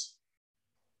because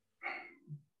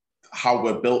how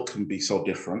we're built can be so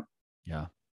different.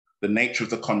 The nature of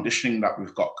the conditioning that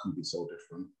we've got can be so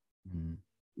different.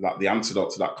 That the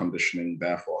antidote to that conditioning,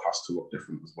 therefore, has to look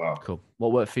different as well. Cool.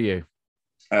 What worked for you?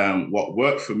 What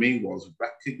worked for me was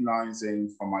recognizing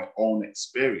from my own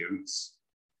experience,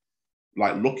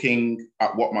 like looking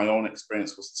at what my own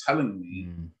experience was telling me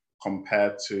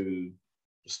compared to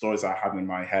the stories I had in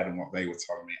my head and what they were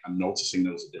telling me, and noticing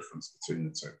there was a difference between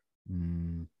the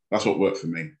two. That's what worked for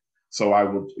me. So I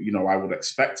would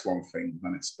expect one thing and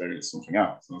then experience something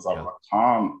else. And I was like,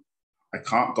 I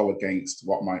can't go against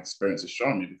what my experience has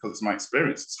shown me, because it's my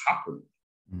experience. It's happened.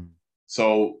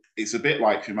 So it's a bit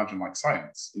like, if you imagine like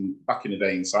science. Back in the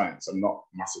day in science, I'm not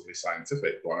massively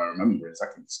scientific, but I remember in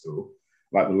secondary school,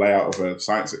 like the layout of a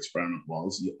science experiment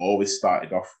was, you always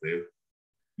started off with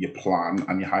your plan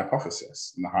and your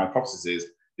hypothesis. And the hypothesis is,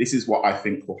 this is what I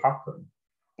think will happen.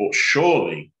 But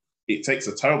surely it takes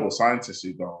a terrible scientist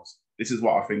who goes, this is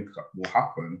what I think will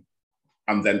happen,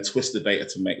 and then twist the data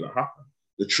to make that happen.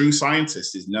 The true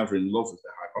scientist is never in love with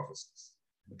their hypothesis.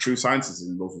 The true scientist is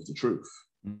in love with the truth.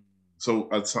 So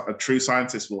a true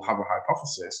scientist will have a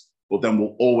hypothesis, but then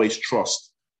will always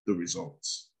trust the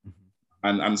results.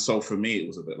 And so for me, it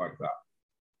was a bit like that.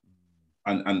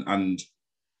 And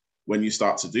when you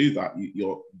start to do that,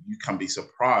 you can be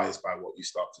surprised by what you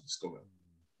start to discover.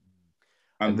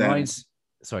 And then,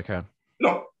 sorry, Karen.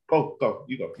 No, go.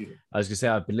 You go. I was going to say,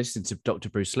 I've been listening to Dr.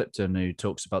 Bruce Lipton, who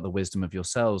talks about the wisdom of your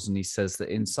cells, and he says that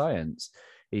in science,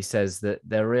 he says that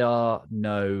there are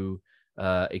no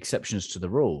exceptions to the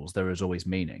rules. There is always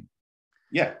meaning.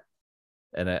 Yeah.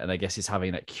 And I guess it's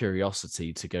having that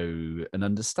curiosity to go and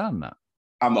understand that.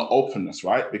 And the openness,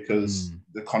 right? Because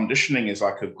the conditioning is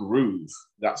like a groove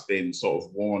that's been sort of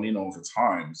worn in over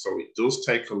time. So it does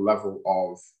take a level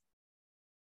of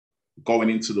going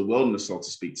into the wilderness, so to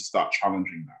speak, to start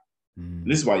challenging that. And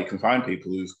this is why you can find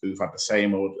people who've had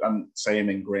the same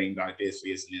ingrained ideas for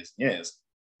years and years and years,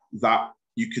 that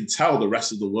you can tell the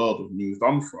rest of the world have moved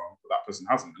on from, but that person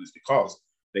hasn't. And it's because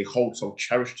they hold so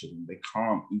cherished to them, they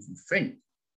can't even think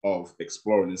of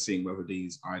exploring and seeing whether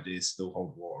these ideas still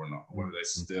hold water or not, or whether they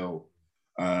still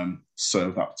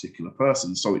serve that particular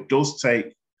person. So it does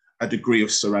take a degree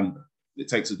of surrender. It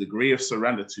takes a degree of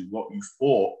surrender to what you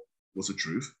thought was the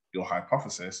truth, your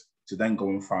hypothesis, to then go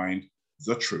and find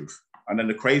the truth. And then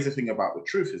the crazy thing about the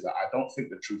truth is that I don't think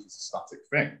the truth is a static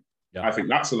thing. Yeah. I think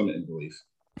that's a limiting belief.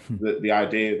 The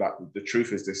idea that the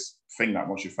truth is this thing that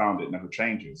once you found it never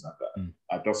changes.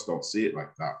 I just don't see it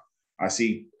like that. I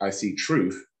see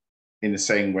truth in the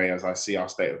same way as I see our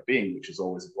state of being, which is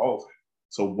always evolving.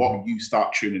 So what you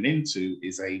start tuning into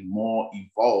is a more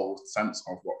evolved sense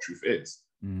of what truth is,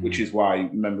 which is why,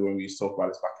 remember when we used to talk about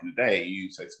this back in the day,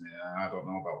 you said to me, I don't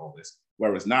know about all this.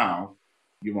 Whereas now,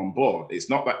 you're on board. It's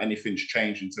not that anything's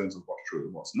changed in terms of what's true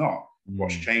and what's not.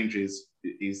 What's changed is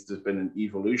there's been an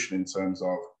evolution in terms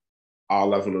of our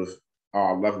level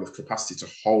of capacity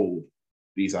to hold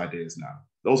these ideas now.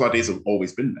 Those ideas have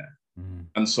always been there.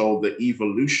 And so the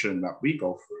evolution that we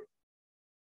go through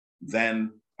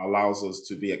then allows us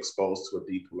to be exposed to a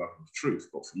deeper level of truth.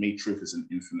 But for me, truth is an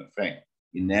infinite thing.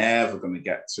 You're never going to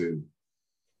get to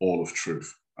all of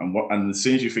truth. And as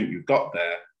soon as you think you've got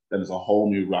there, then there's a whole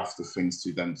new raft of things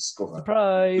to then discover.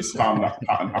 Surprise! Just found that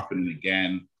pattern happening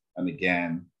again and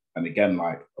again and again,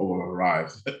 like, oh, I've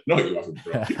arrived. No, you haven't,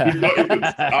 bro. You've not even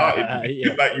started.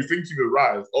 Yeah. Like, you think you've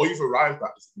arrived. All you've arrived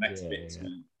at is the next bit to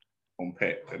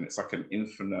unpick. And it's like an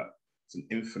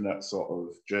infinite sort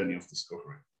of journey of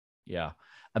discovery. Yeah.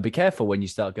 And be careful when you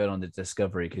start going on the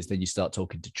discovery, because then you start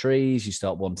talking to trees, you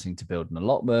start wanting to build an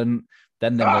allotment.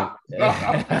 Then I'm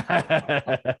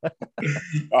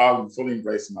fully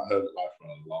embracing my hermit life for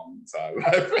a long time.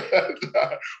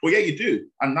 Well, yeah, you do.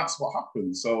 And that's what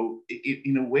happens. So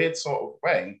in a weird sort of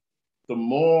way, the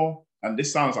more, and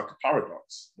this sounds like a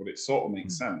paradox, but it sort of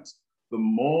makes sense, the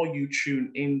more you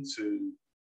tune into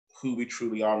who we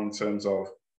truly are in terms of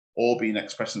all being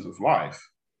expressions of life,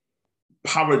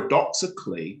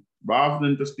 paradoxically, rather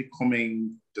than just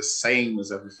becoming the same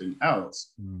as everything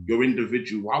else, your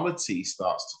individuality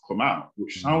starts to come out,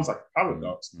 which sounds like a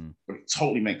paradox, but it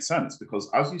totally makes sense, because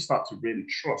as you start to really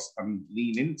trust and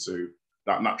lean into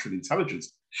that natural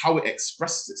intelligence, how it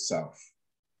expresses itself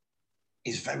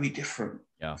is very different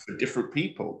for different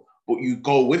people. But you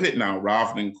go with it now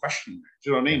rather than questioning it.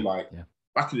 Do you know what I mean? Like,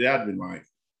 back in the day, I'd been like,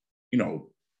 you know,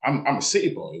 I'm a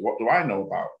city boy. What do I know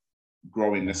about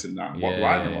growing this and that? What do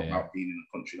I know about being in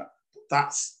a country that?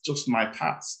 That's just my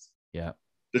past. Yeah.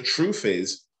 The truth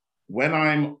is, when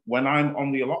I'm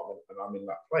on the allotment and I'm in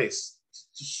that place, it's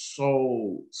just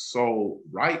so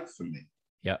right for me.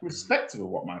 Yeah. Irrespective of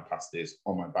what my past is,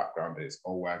 or my background is,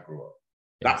 or where I grew up.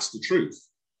 Yeah. That's the truth.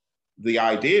 The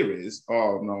idea is,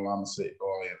 oh no, I'm a city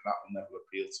boy and that will never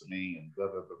appeal to me, and blah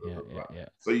blah blah blah blah. Yeah.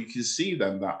 So you can see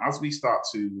then that as we start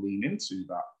to lean into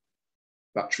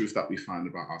that truth that we find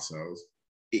about ourselves,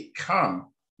 it can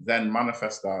then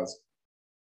manifest as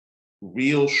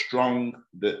real strong,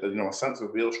 a sense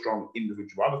of real strong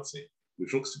individuality,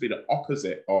 which looks to be the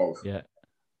opposite of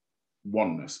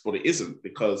oneness, but it isn't,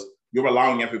 because you're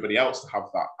allowing everybody else to have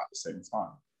that at the same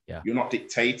time. Yeah. You're not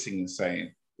dictating and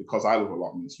saying, because I love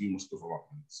allotments, you must love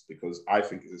allotments. Because I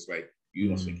think it's this way, you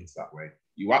must think it's that way.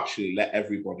 You actually let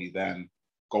everybody then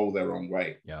go their own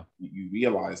way. Yeah. You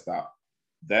realize that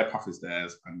their path is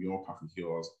theirs and your path is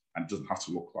yours, and it doesn't have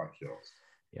to look like yours.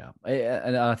 Yeah.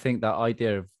 And I think that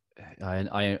idea of,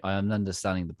 I am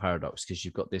understanding the paradox, because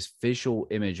you've got this visual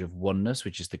image of oneness,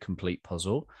 which is the complete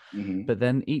puzzle, but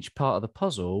then each part of the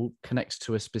puzzle connects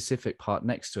to a specific part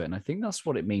next to it. And I think that's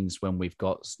what it means when we've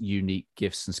got unique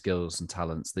gifts and skills and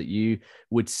talents that you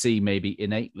would see maybe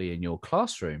innately in your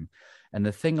classroom. And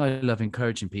the thing I love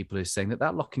encouraging people is saying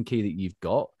that lock and key that you've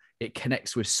got, it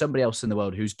connects with somebody else in the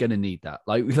world who's going to need that.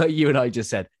 Like you and I just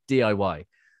said, DIY.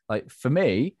 Like for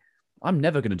me, I'm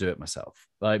never going to do it myself,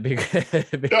 like because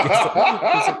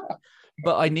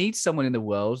but I need someone in the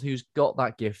world who's got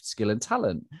that gift, skill, and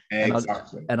talent.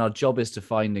 Exactly. And our job is to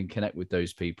find and connect with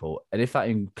those people. And if that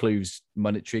includes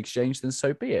monetary exchange, then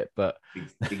so be it. But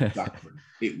exactly,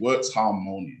 it works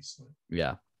harmoniously.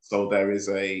 Yeah. So there is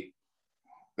a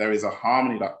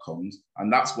harmony that comes,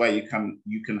 and that's where you can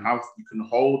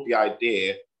hold the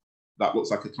idea that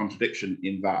looks like a contradiction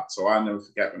in that. So I never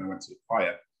forget when I went to the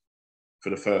choir for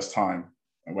the first time.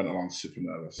 I went along super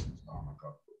nervous. Oh my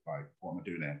God, like, what am I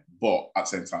doing here? But at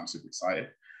the same time, super excited.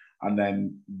 And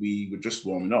then we were just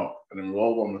warming up, and then we were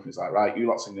all warming up. It's like, right, you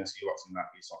lot sing this, you lot sing that,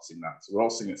 you lot sing that. So we're all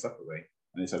singing it separately.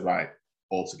 And he said, right,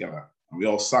 all together. And we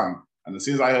all sang. And as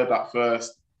soon as I heard that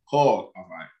first chord, I was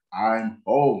like, I'm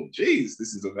home. Jeez,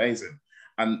 this is amazing.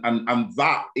 And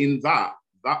that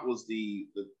was the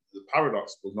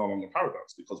paradox was no longer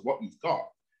paradox, because what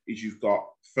you've got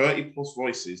 30 plus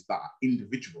voices that are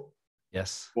individual.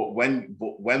 Yes. But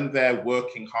when they're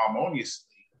working harmoniously,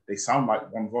 they sound like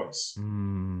one voice.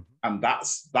 And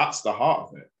that's the heart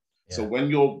of it. Yeah. So when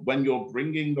you're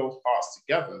bringing those parts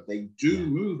together, they do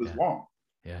move as one.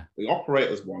 Yeah. They operate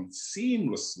as one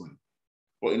seamlessly.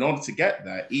 But in order to get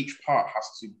there, each part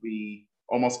has to be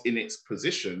almost in its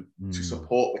position to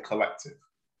support the collective,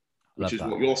 which is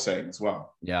what you're saying as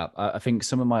well. Yeah, I think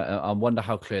some of I wonder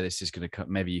how clear this is going to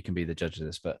come. Maybe you can be the judge of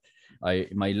this, but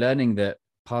my learning that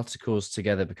particles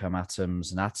together become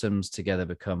atoms, and atoms together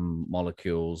become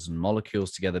molecules, and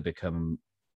molecules together become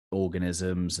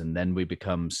organisms, and then we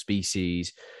become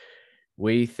species.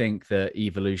 We think that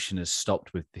evolution has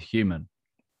stopped with the human.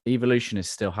 Evolution is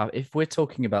still if we're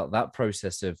talking about that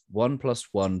process of 1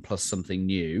 + 1 plus something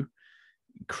new,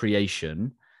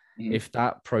 creation, if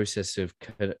that process of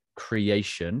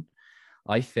creation,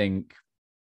 I think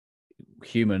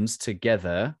humans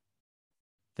together,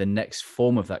 the next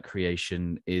form of that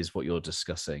creation is what you're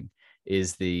discussing,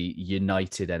 is the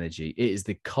united energy. It is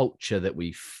the culture that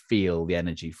we feel the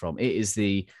energy from. It is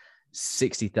the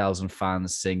 60,000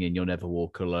 fans singing "You'll Never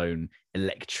Walk Alone"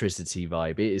 electricity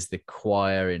vibe. It is the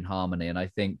choir in harmony. And I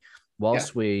think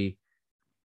whilst we,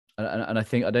 and I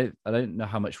think I don't know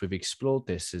how much we've explored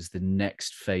this as the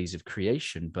next phase of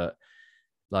creation, but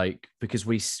like, because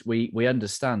we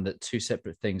understand that two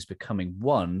separate things becoming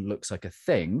one looks like a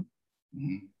thing.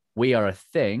 We are a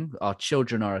thing. Our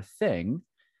children are a thing.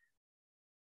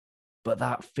 But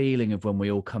that feeling of when we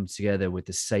all come together with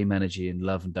the same energy and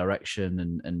love and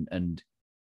direction and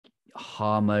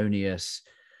harmonious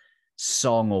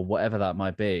song or whatever that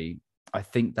might be, I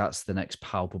think that's the next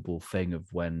palpable thing of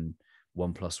when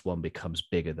 1 + 1 becomes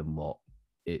bigger than what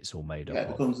it's all made up of. It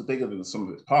becomes bigger than the sum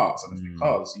of its parts. And it's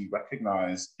because you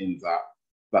recognize in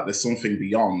that there's something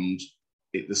beyond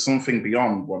it. There's something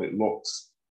beyond what it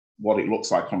looks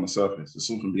like on the surface. There's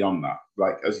something beyond that.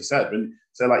 Like, as you said, when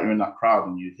say like you're in that crowd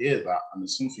and you hear that, and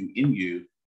there's something in you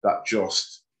that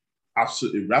just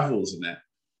absolutely revels in it.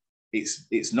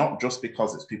 It's not just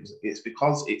because it's people. It's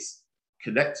because it's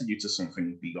connected you to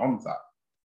something beyond that.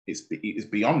 It's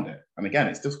beyond it. And again,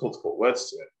 it's difficult to put words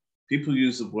to it. People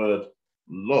use the word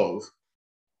love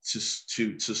to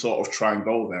sort of try and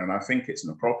go there, and I think it's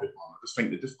an appropriate one. I just think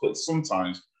the difficulty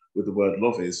sometimes with the word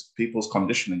love is people's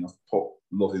conditioning of put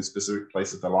love in specific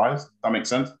places of their lives. That makes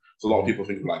sense. So a lot of people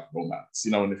think of like romance,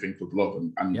 when they think of love,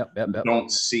 and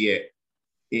don't see it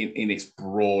in its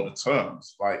broader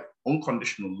terms. Like,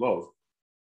 unconditional love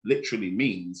literally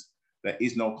means there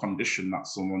is no condition that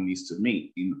someone needs to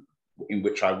meet in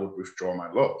which I would withdraw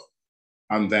my love.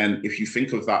 And then if you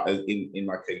think of that as in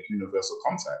like a universal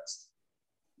context,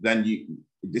 then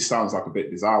this sounds like a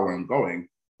bit bizarre where I'm going,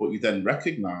 but you then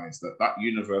recognize that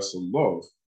universal love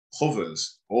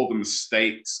covers all the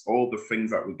mistakes, all the things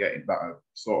that we're getting that are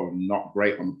sort of not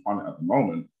great on the planet at the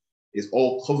moment, is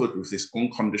all covered with this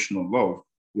unconditional love,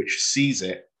 which sees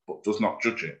it, but does not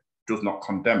judge it, does not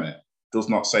condemn it, does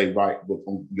not say, right,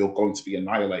 you're going to be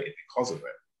annihilated because of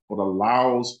it, but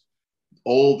allows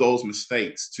all those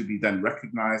mistakes to be then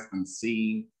recognized and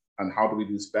seen, and how do we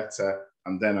do this better?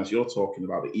 And then, as you're talking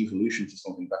about, the evolution to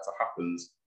something better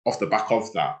happens off the back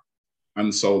of that.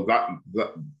 And so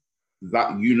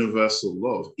that universal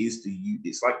love is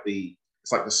it's like the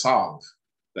salve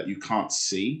that you can't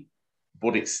see,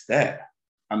 but it's there.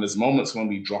 And there's moments when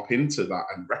we drop into that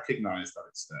and recognize that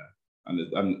it's there.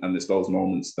 And there's those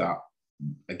moments that,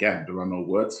 again, there are no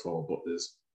words for, but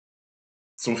there's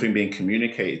something being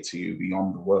communicated to you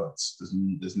beyond the words.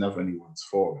 There's never any words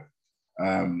for it.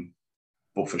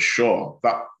 But for sure,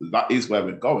 that is where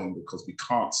we're going, because we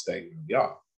can't stay where we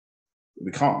are.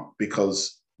 We can't,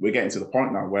 because we're getting to the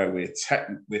point now where we're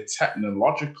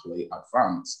technologically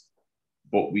advanced,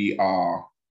 but we are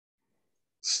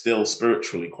still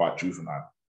spiritually quite juvenile.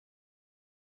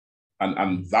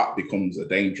 And that becomes a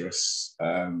dangerous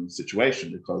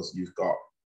situation, because you've got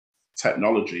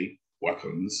technology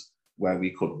weapons where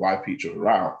we could wipe each other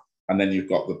out. And then you've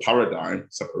got the paradigm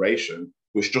separation,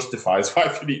 which justifies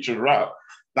wiping each other out.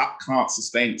 That can't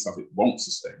sustain itself. It won't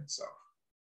sustain itself.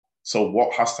 So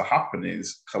what has to happen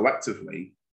is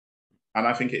collectively, and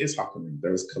I think it is happening,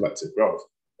 there is collective growth.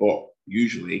 But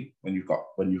usually when you've got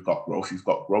growth, you've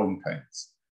got growing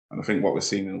pains. And I think what we're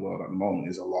seeing in the world at the moment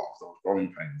is a lot of those growing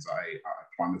pains at a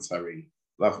planetary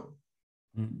level.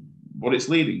 But it's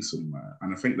leading somewhere.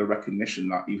 And I think the recognition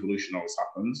that evolution always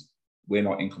happens, we're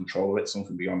not in control of it,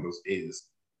 something beyond us is,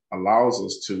 allows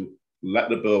us to let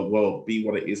the world be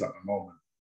what it is at the moment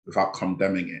without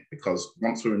condemning it. Because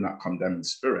once we're in that condemning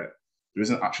spirit, there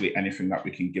isn't actually anything that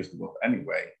we can give the world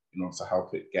anyway in order to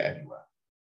help it get anywhere.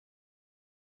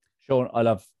 Sean, I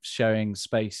love sharing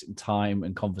space and time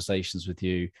and conversations with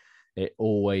you. It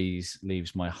always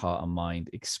leaves my heart and mind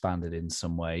expanded in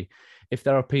some way. If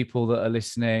there are people that are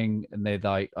listening and they're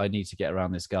like, I need to get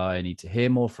around this guy, I need to hear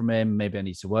more from him, maybe I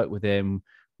need to work with him,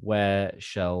 where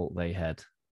shall they head?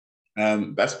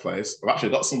 Best place. I've actually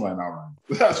got somewhere now, Ryan.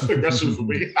 That's progression for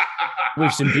me.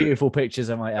 With some beautiful pictures,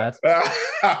 I might add.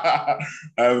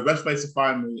 The best place to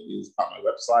find me is at my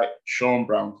website,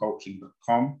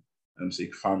 SeanBrownCoaching.com. So you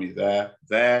can find me there.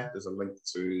 There's a link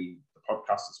to the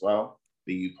podcast as well,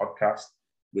 BU Podcast,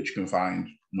 which you can find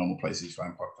normal places you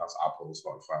find podcasts, Apple,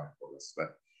 Spotify, all this stuff.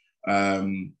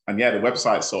 And yeah, the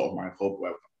website's sort of my hub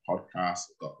where I've got podcasts,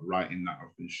 I've got writing that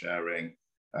I've been sharing,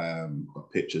 I've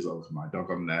got pictures of my dog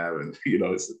on there, and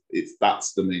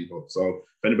that's the main hub. So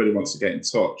if anybody wants to get in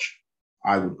touch,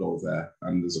 I would go there.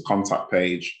 And there's a contact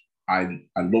page. I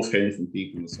love hearing from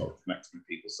people and sort of connecting with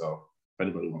people. So if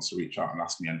anybody wants to reach out and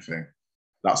ask me anything,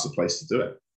 that's the place to do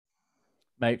it.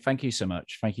 Mate, thank you so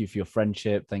much. Thank you for your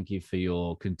friendship. Thank you for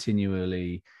your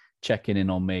continually checking in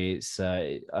on me. It's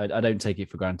I don't take it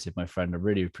for granted, my friend. I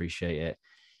really appreciate it.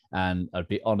 And I'd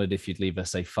be honored if you'd leave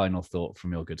us a final thought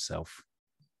from your good self.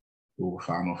 Oh,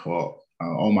 final thought.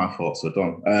 All my thoughts are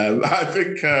done. I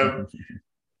think, I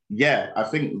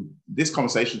think this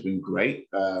conversation's been great.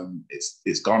 It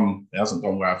hasn't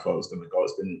gone where I thought it was going to go.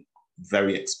 It's been a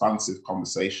very expansive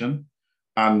conversation.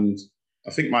 And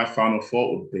I think my final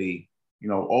thought would be,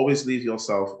 always leave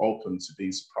yourself open to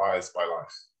being surprised by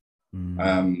life.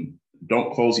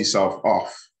 Don't close yourself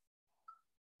off.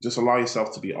 Just allow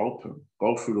yourself to be open.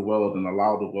 Go through the world and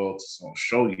allow the world to sort of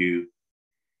show you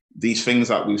these things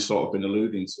that we've sort of been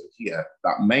alluding to here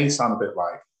that may sound a bit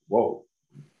like, whoa,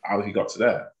 how have you got to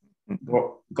there?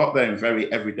 But got there in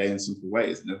very everyday and simple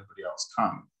ways, and everybody else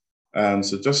can.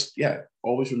 So just,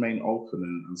 always remain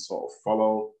open and sort of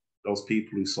follow those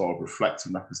people who sort of reflect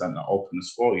and represent that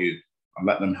openness for you, and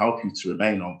let them help you to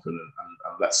remain open,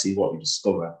 and let's see what you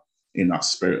discover in that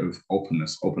spirit of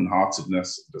openness,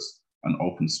 open-heartedness, just an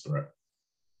open spirit.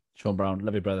 Sean Brown,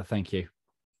 love you, brother. Thank you.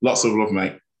 Lots of love,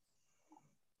 mate.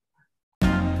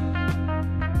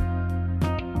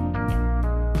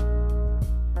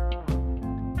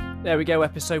 There we go,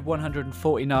 episode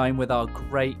 149 with our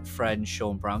great friend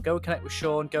Sean Brown. Go and connect with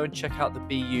Sean, go and check out the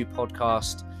BU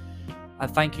podcast.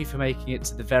 And thank you for making it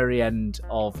to the very end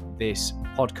of this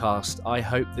podcast. I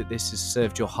hope that this has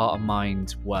served your heart and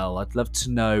mind well. I'd love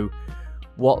to know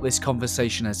what this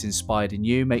conversation has inspired in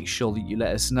you. Make sure that you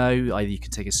let us know. Either you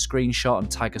can take a screenshot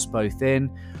and tag us both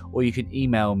in, or you can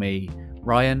email me,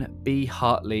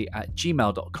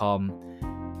 ryanbhartley@gmail.com.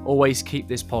 Always keep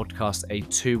this podcast a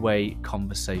two-way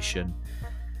conversation.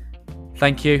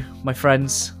 Thank you, my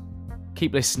friends.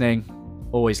 Keep listening.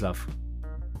 Always love.